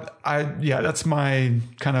so that's my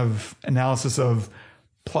kind of analysis of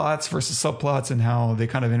plots versus subplots and how they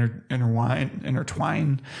kind of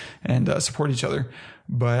intertwine and support each other.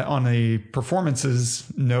 But on a performances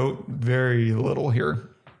note, very little here.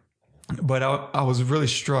 But I was really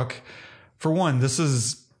struck. For one, this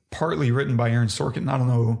is partly written by Aaron Sorkin. I don't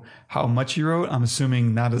know how much he wrote. I'm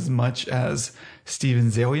assuming not as much as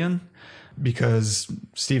Steven Zaillian, because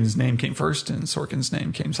Steven's name came first and Sorkin's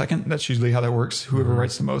name came second. That's usually how that works. Whoever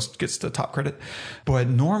writes the most gets the top credit. But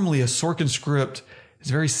normally a Sorkin script is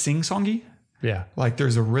very sing-songy. Yeah. Like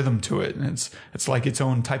there's a rhythm to it, and it's like its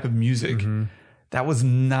own type of music. That was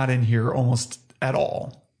not in here almost at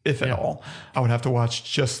all, if at all. I would have to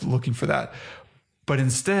watch just looking for that. But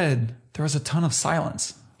instead, there was a ton of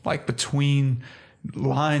silence, like between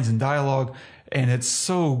lines and dialogue. And it's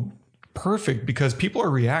so perfect because people are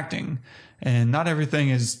reacting and not everything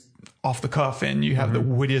is off the cuff and you have the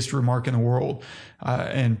wittiest remark in the world.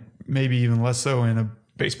 And maybe even less so in a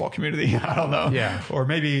baseball community. I don't know. Yeah. Or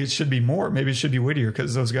maybe it should be more. Maybe it should be wittier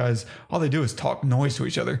because those guys, all they do is talk noise to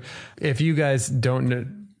each other. If you guys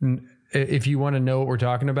if you want to know what we're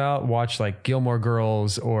talking about, watch like Gilmore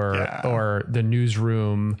Girls or The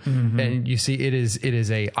Newsroom, and you see it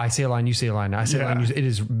is a I say a line, you say a line, I say a line, it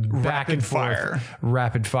is back and forth,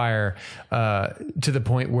 rapid fire, to the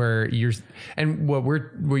point where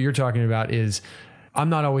what you're talking about is, I'm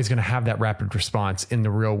not always going to have that rapid response in the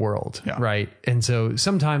real world. Right. And so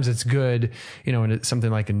sometimes it's good, in something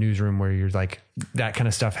like a newsroom where you're like, that kind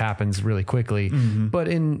of stuff happens really quickly. But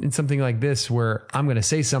in something like this, where I'm going to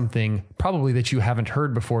say something probably that you haven't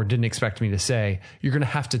heard before, didn't expect me to say, you're going to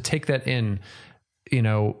have to take that in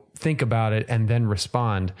think about it and then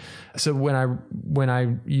respond. So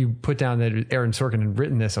when you put down that Aaron Sorkin had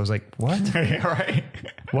written this, I was like, what? Right.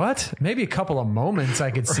 What? Maybe a couple of moments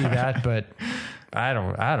I could see that, but I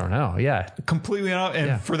don't know. Yeah. Completely out.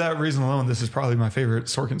 And for that reason alone, this is probably my favorite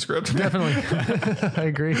Sorkin script. Definitely. I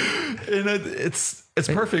agree. And it's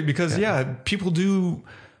perfect because people do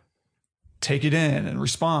take it in and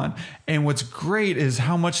respond. And what's great is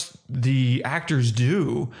how much the actors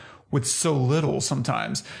do with so little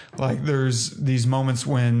sometimes. Like there's these moments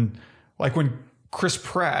when Chris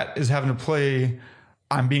Pratt is having to play,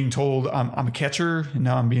 I'm being told I'm a catcher, and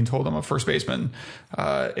now I'm being told I'm a first baseman.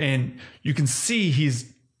 And you can see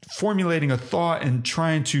he's formulating a thought and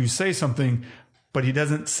trying to say something, but he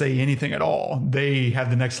doesn't say anything at all. They have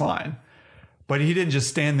the next line. But he didn't just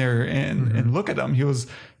stand there and look at them. He was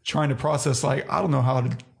trying to process, I don't know how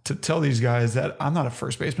to tell these guys that I'm not a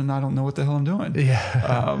first baseman. I don't know what the hell I'm doing.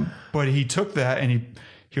 Yeah. But he took that and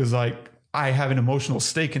he was like, I have an emotional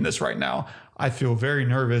stake in this right now. I feel very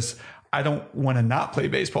nervous. I don't want to not play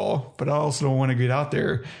baseball, but I also don't want to get out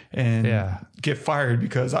there and get fired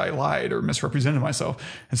because I lied or misrepresented myself.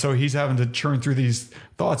 And so he's having to churn through these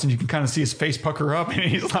thoughts, and you can kind of see his face pucker up, and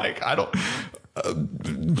he's like,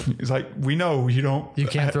 he's like, we know you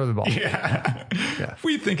can't throw the ball. Yeah.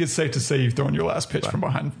 We think it's safe to say you've thrown your last pitch from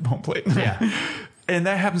behind home plate. Yeah. And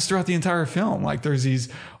that happens throughout the entire film. Like there's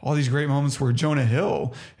all these great moments where Jonah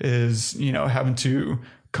Hill is, having to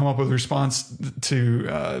come up with a response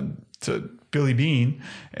to Billy Bean.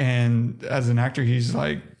 And as an actor, he's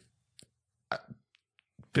like,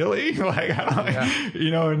 Billy,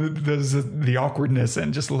 and there's the awkwardness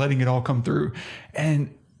and just letting it all come through.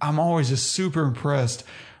 And I'm always just super impressed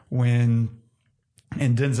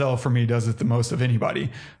and Denzel for me does it the most of anybody,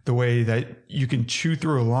 the way that you can chew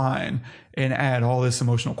through a line and add all this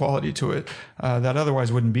emotional quality to it that otherwise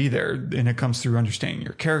wouldn't be there. And it comes through understanding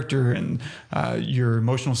your character and your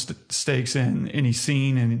emotional stakes in any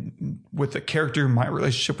scene and with the character, my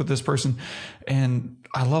relationship with this person. And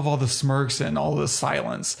I love all the smirks and all the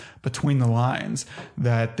silence between the lines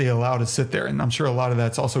that they allow to sit there. And I'm sure a lot of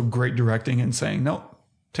that's also great directing and saying, no,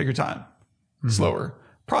 take your time, slower,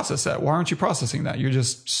 process that. Why aren't you processing that? You're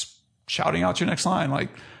just shouting out your next line. Like,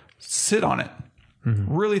 sit on it.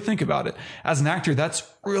 Really think about it. As an actor, that's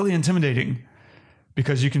really intimidating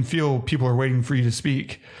because you can feel people are waiting for you to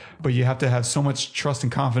speak, but you have to have so much trust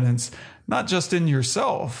and confidence, not just in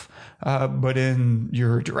yourself, but in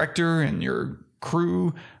your director and your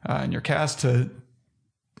crew and your cast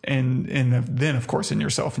and then of course in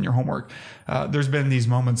yourself and your homework. There's been these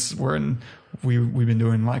moments where we've been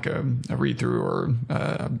doing like a read through or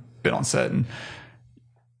been on set, and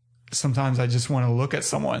sometimes I just want to look at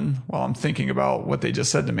someone while I'm thinking about what they just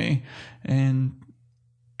said to me, and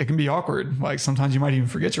it can be awkward. Like sometimes you might even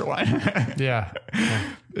forget your line. Yeah.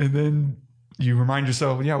 And then you remind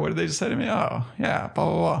yourself, what did they just say to me? Oh yeah, blah,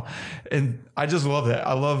 blah, blah. And I just love that.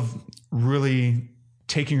 I love really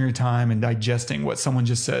taking your time and digesting what someone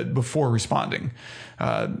just said before responding.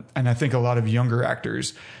 And I think a lot of younger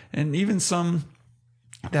actors and even some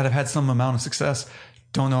that have had some amount of success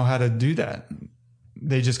don't know how to do that.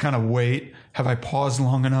 They just kind of wait. Have I paused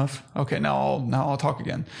long enough? Okay, now I'll talk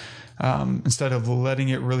again. Instead of letting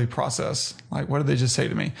it really process. Like, what did they just say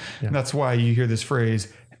to me? Yeah. And that's why you hear this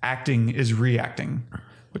phrase, acting is reacting,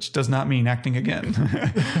 which does not mean acting again.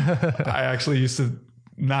 I actually used to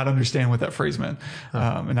not understand what that phrase meant.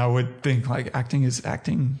 And I would think like acting is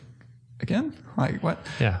acting again? Like what?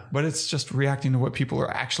 Yeah. But it's just reacting to what people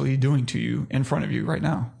are actually doing to you in front of you right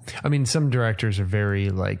now. I mean, some directors are very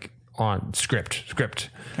like on script.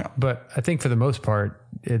 Yeah. But I think for the most part,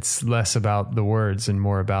 it's less about the words and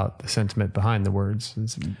more about the sentiment behind the words.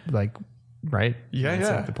 It's like, right? Yeah. That's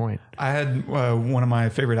like the point. I had one of my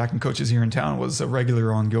favorite acting coaches here in town was a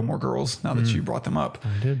regular on Gilmore Girls. Now that you brought them up.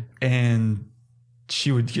 I did. And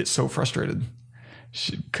she would get so frustrated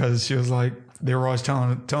because she was like, they were always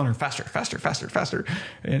telling her faster.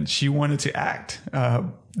 And she wanted to act.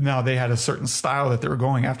 Now they had a certain style that they were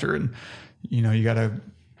going after, and you got to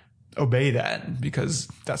obey that because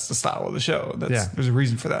that's the style of the show. There's a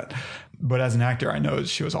reason for that. But as an actor, I know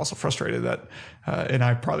she was also frustrated that, and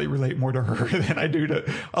I probably relate more to her than I do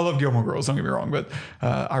to, I love Gilmore Girls, don't get me wrong, but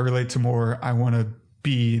I relate to more, I want to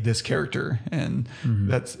be this character, and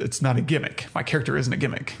it's not a gimmick. My character isn't a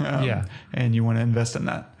gimmick. And you want to invest in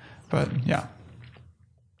that. But yeah.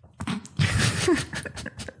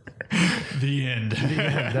 The end.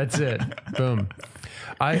 That's it. Boom.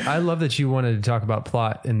 I love that you wanted to talk about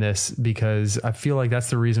plot in this because I feel like that's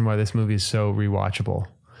the reason why this movie is so rewatchable.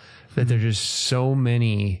 That there's just so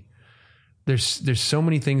many, there's so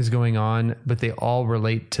many things going on, but they all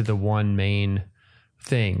relate to the one main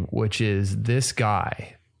thing, which is this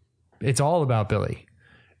guy. It's all about Billy.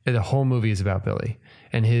 The whole movie is about Billy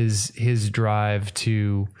and his drive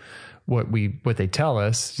to what they tell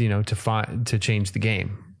us, to change the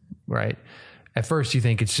game, right? At first you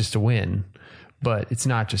think it's just a win, but it's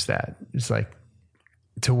not just that. It's like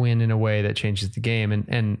to win in a way that changes the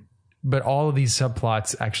game. But all of these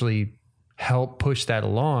subplots actually help push that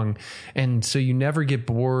along. And so you never get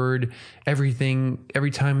bored. Every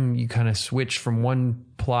time you kind of switch from one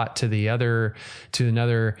plot to the other, to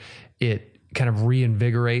another, it kind of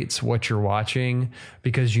reinvigorates what you're watching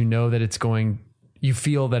because you know that you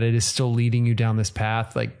feel that it is still leading you down this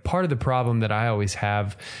path. Like part of the problem that I always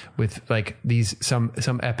have with like these,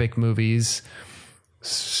 some epic movies,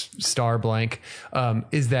 star blank,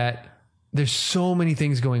 is that there's so many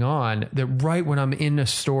things going on that right when I'm in a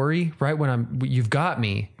story, right when you've got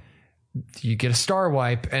me, you get a star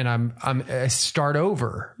wipe and I start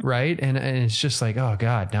over. Right. And it's just like, oh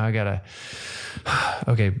God, now I gotta,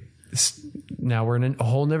 okay. Now we're in a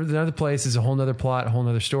whole another place. It's a whole nother plot, a whole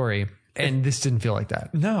nother story. And this didn't feel like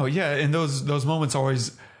that. No. Yeah. And those moments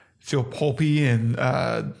always feel pulpy and,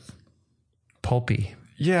 pulpy.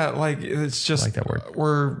 Yeah. Like it's just, I like that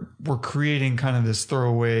word. We're creating kind of this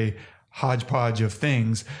throwaway hodgepodge of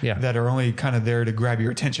things that are only kind of there to grab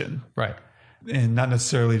your attention. Right. And not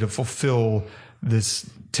necessarily to fulfill this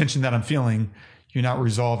tension that I'm feeling. You're not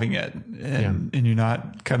resolving it and you're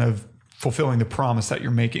not kind of fulfilling the promise that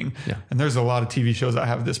you're making. Yeah. And there's a lot of TV shows I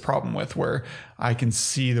have this problem with where I can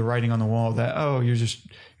see the writing on the wall that,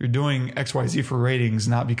 you're doing XYZ for ratings,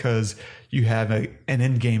 not because you have an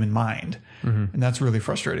end game in mind. Mm-hmm. And that's really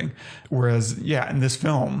frustrating. Whereas, in this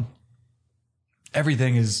film,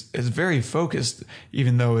 everything is very focused,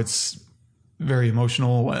 even though it's very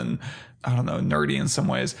emotional and I don't know, nerdy in some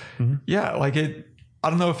ways. Mm-hmm. Yeah. Like I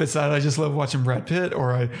don't know if it's that I just love watching Brad Pitt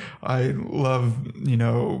or I love,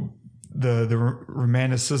 the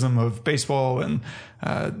romanticism of baseball and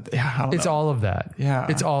I don't know. It's all of that. Yeah.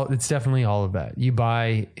 It's definitely all of that. You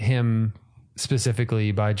buy him specifically,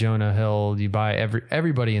 you buy Jonah Hill, you buy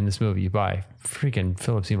everybody in this movie, you buy freaking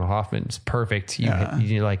Philip Seymour Hoffman. It's perfect.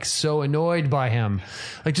 You're like so annoyed by him.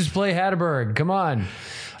 Like just play Hatterberg. Come on.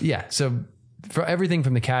 Yeah. So for everything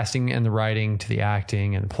from the casting and the writing to the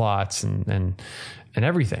acting and the plots and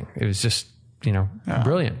everything, it was just,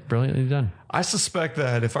 brilliantly done. I suspect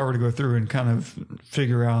that if I were to go through and kind of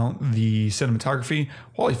figure out the cinematography,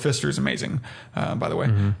 Wally Pfister is amazing, by the way.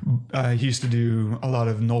 Mm-hmm. He used to do a lot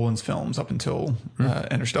of Nolan's films up until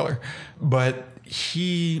Interstellar. But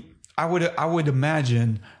I would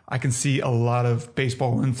imagine I can see a lot of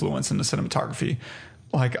baseball influence in the cinematography.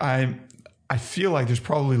 Like I feel like there's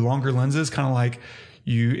probably longer lenses, kind of like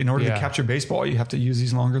in order to capture baseball, you have to use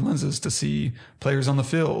these longer lenses to see players on the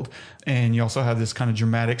field. And you also have this kind of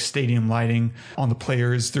dramatic stadium lighting on the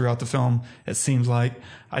players throughout the film. It seems like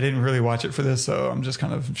I didn't really watch it for this, so I'm just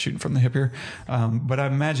kind of shooting from the hip here. But I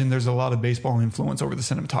imagine there's a lot of baseball influence over the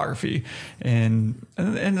cinematography and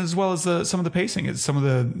as well as some of the pacing. Some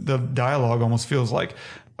of the dialogue almost feels like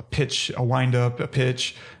a pitch, a wind up, a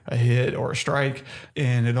pitch, a hit or a strike.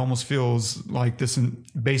 And it almost feels like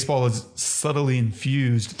baseball is subtly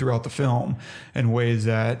infused throughout the film in ways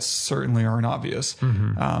that certainly aren't obvious.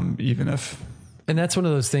 Mm-hmm. And that's one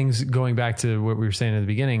of those things, going back to what we were saying at the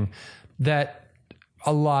beginning, that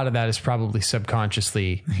a lot of that is probably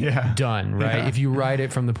subconsciously done, right? Yeah. If you write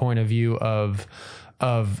it from the point of view of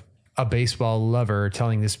a baseball lover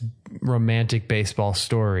telling this romantic baseball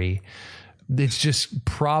story, it's just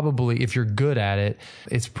probably, if you're good at it,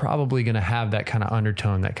 it's probably going to have that kind of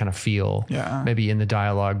undertone, that kind of feel, maybe in the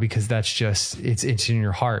dialogue, because that's just, it's in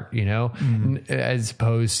your heart, mm-hmm. as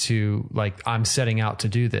opposed to like, I'm setting out to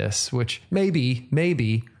do this, which maybe,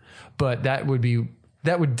 but that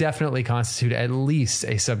would definitely constitute at least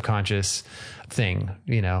a subconscious thing,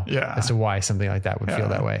 as to why something like that would feel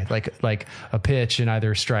that way. Like a pitch in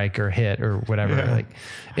either strike or hit or whatever, like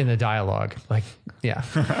in the dialogue,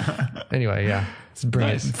 anyway, let's bring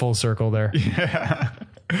it full circle there. Yeah.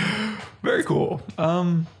 Very cool.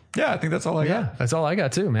 I think that's all I got. That's all I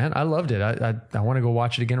got too, man. I loved it. I want to go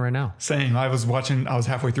watch it again right now. Same. I was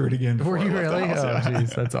halfway through it again. Were you really? Oh,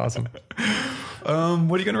 geez. That's awesome. What are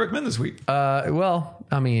you going to recommend this week? Well,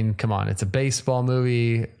 I mean, come on. It's a baseball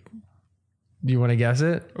movie. Do you want to guess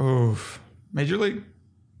it? Oof. Major League?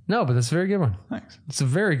 No, but that's a very good one. Thanks. It's a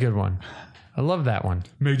very good one. I love that one.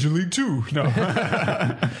 Major League 2. No.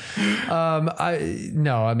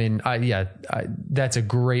 That's a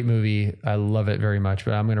great movie. I love it very much,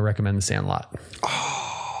 but I'm going to recommend The Sandlot.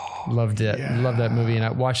 Oh, loved it. Yeah. Love that movie. And I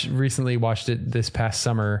recently watched it this past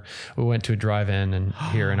summer. We went to a drive-in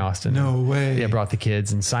here in Austin. No way. Yeah, brought the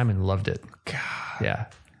kids and Simon loved it. God. Yeah.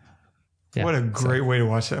 What a great way to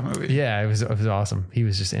watch that movie. Yeah, it was awesome. He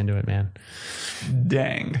was just into it, man.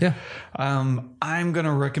 Dang. Yeah. I'm going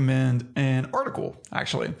to recommend an article,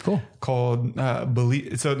 actually. Cool. Called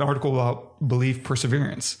Belief. It's an article about belief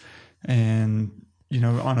perseverance. And,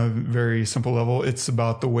 on a very simple level, it's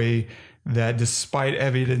about the way that despite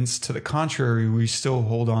evidence to the contrary, we still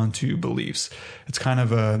hold on to beliefs. It's kind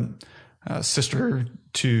of a sister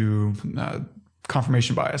to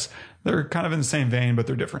confirmation bias. They're kind of in the same vein, but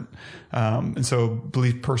they're different. And so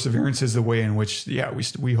belief perseverance is the way in which,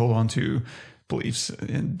 we hold on to beliefs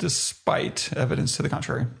despite evidence to the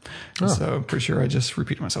contrary. Oh. So pretty sure I just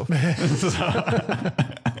repeated myself.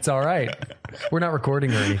 It's all right. We're not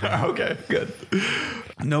recording or anything. Okay, good.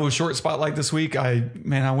 No short spotlight this week. I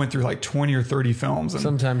went through like 20 or 30 films. And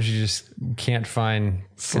sometimes you just can't find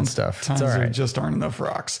good stuff. Sometimes there just aren't enough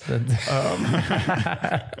rocks. And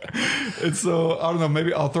so, I don't know,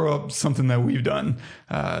 maybe I'll throw up something that we've done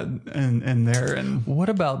in there. And what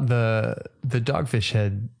about the Dogfish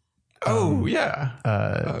Head? Brouhaha.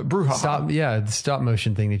 The stop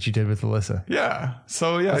motion thing that you did with Alyssa. Yeah.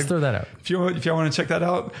 So let's throw that out. If y'all want to check that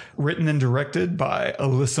out, written and directed by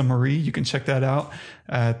Alyssa Marie, you can check that out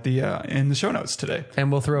at in the show notes today.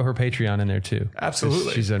 And we'll throw her Patreon in there too.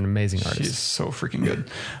 Absolutely. She's an amazing artist. She's so freaking good.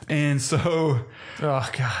 And so, oh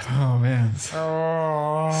God. Oh man. Stay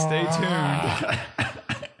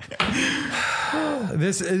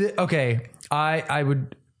tuned. Okay. I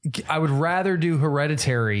would rather do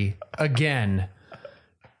Hereditary again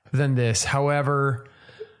than this. However,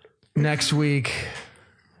 next week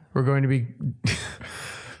we're going to be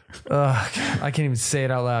I can't even say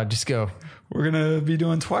it out loud. Just go. We're going to be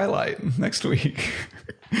doing Twilight next week.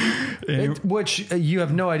 Which you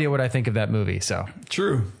have no idea what I think of that movie. So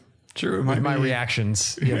True. With my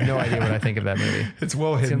reactions, you have no idea what I think to that movie. It's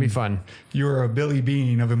well hidden. It's going to be fun. You're a Billy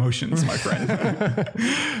Bean of emotions, my friend.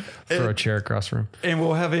 Throw a chair across the room. And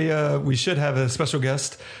we'll have we should have a special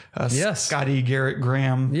guest. Yes. Scotty Garrett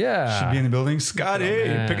Graham. Yeah. Should be in the building. Scotty,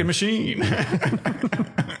 picking machine.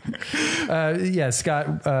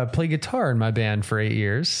 Scott played guitar in my band for 8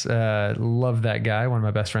 years. Love that guy. One of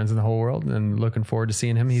my best friends in the whole world, and looking forward to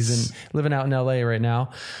seeing him. He's living out in LA right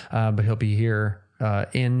now, but he'll be here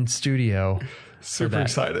in studio. Super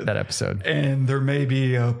excited. That episode. And there may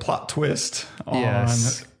be a plot twist on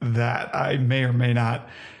that. I may or may not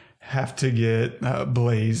have to get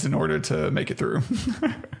Blaze in order to make it through.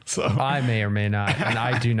 So I may or may not, and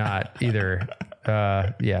I do not either.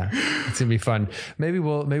 It's gonna be fun. Maybe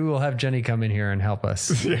we'll have Jenny come in here and help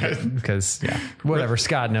us. Because whatever.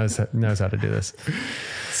 Scott knows how to do this.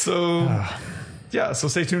 So so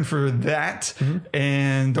stay tuned for that. Mm-hmm.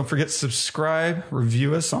 And don't forget to subscribe,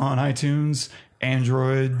 review us on iTunes,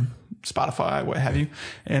 Android, Spotify, what have you.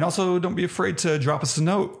 And also don't be afraid to drop us a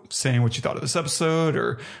note saying what you thought of this episode,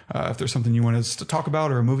 or if there's something you want us to talk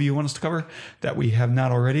about or a movie you want us to cover that we have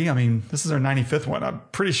not already. I mean, this is our 95th one. I'm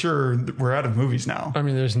pretty sure we're out of movies now. I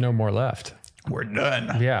mean, there's no more left. We're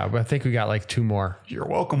done. Yeah, but I think we got like 2 more. You're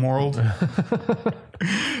welcome, world.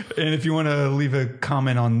 And if you want to leave a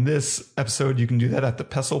comment on this episode, you can do that at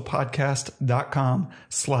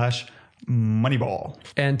thepestlepodcast.com/Moneyball.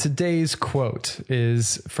 And today's quote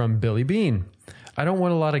is from Billy Bean. I don't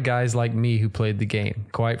want a lot of guys like me who played the game.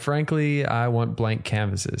 Quite frankly, I want blank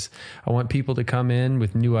canvases. I want people to come in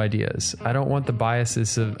with new ideas. I don't want the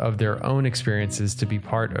biases of their own experiences to be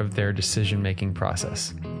part of their decision-making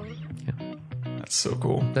process. That's so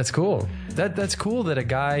cool. That's cool. That's cool that a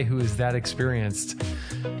guy who is that experienced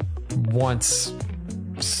wants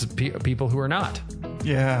people who are not.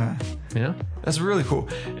 Yeah. Yeah. That's really cool.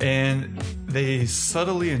 And they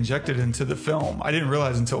subtly injected into the film. I didn't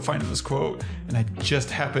realize until finding this quote, and I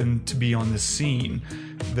just happened to be on this scene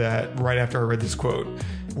that right after I read this quote,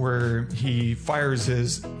 where he fires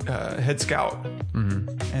his head scout,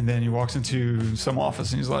 and then he walks into some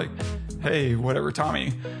office and he's like, hey, whatever,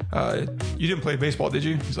 Tommy, you didn't play baseball, did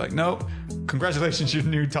you? He's like, no. Congratulations, you're the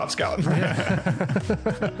new top scout.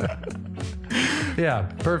 Yeah,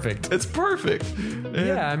 perfect. It's perfect.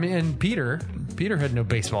 And I mean, and Peter had no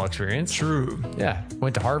baseball experience. True. Yeah,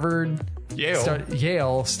 went to Harvard,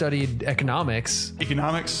 Yale, studied economics,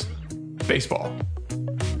 baseball.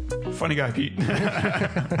 Funny guy, Pete.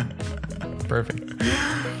 Perfect.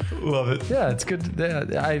 Love it. Yeah, it's good.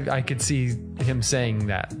 I could see him saying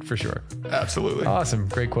that for sure. Absolutely. Awesome.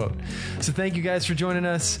 Great quote. So thank you guys for joining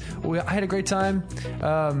us. I had a great time.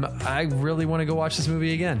 I really want to go watch this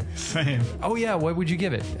movie again. Same. Oh yeah. What would you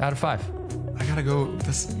give it out of 5? I gotta go. I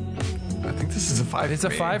think this is a 5. It's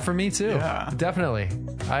a 5 for me too. Yeah. Definitely.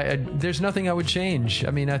 There's nothing I would change.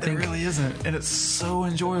 I mean, I think it really isn't, and it's so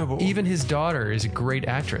enjoyable. Even his daughter is a great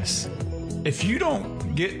actress. if you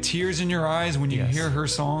don't get tears in your eyes when you hear her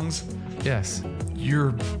songs, yes,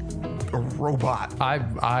 you're a robot.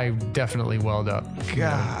 I definitely welled up.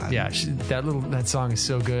 God, yeah, that song is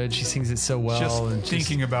so good. She sings it so well. Just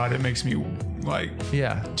thinking about it makes me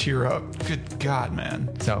tear up. Good God, man.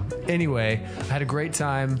 So anyway, I had a great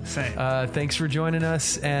time. Thanks for joining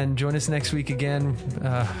us, and join us next week again.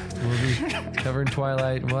 We'll be covering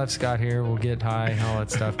Twilight. We'll have Scott here. We'll get high and all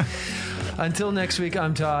that stuff. Until next week,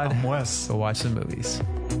 I'm Todd. I'm Wes. Go watch some movies.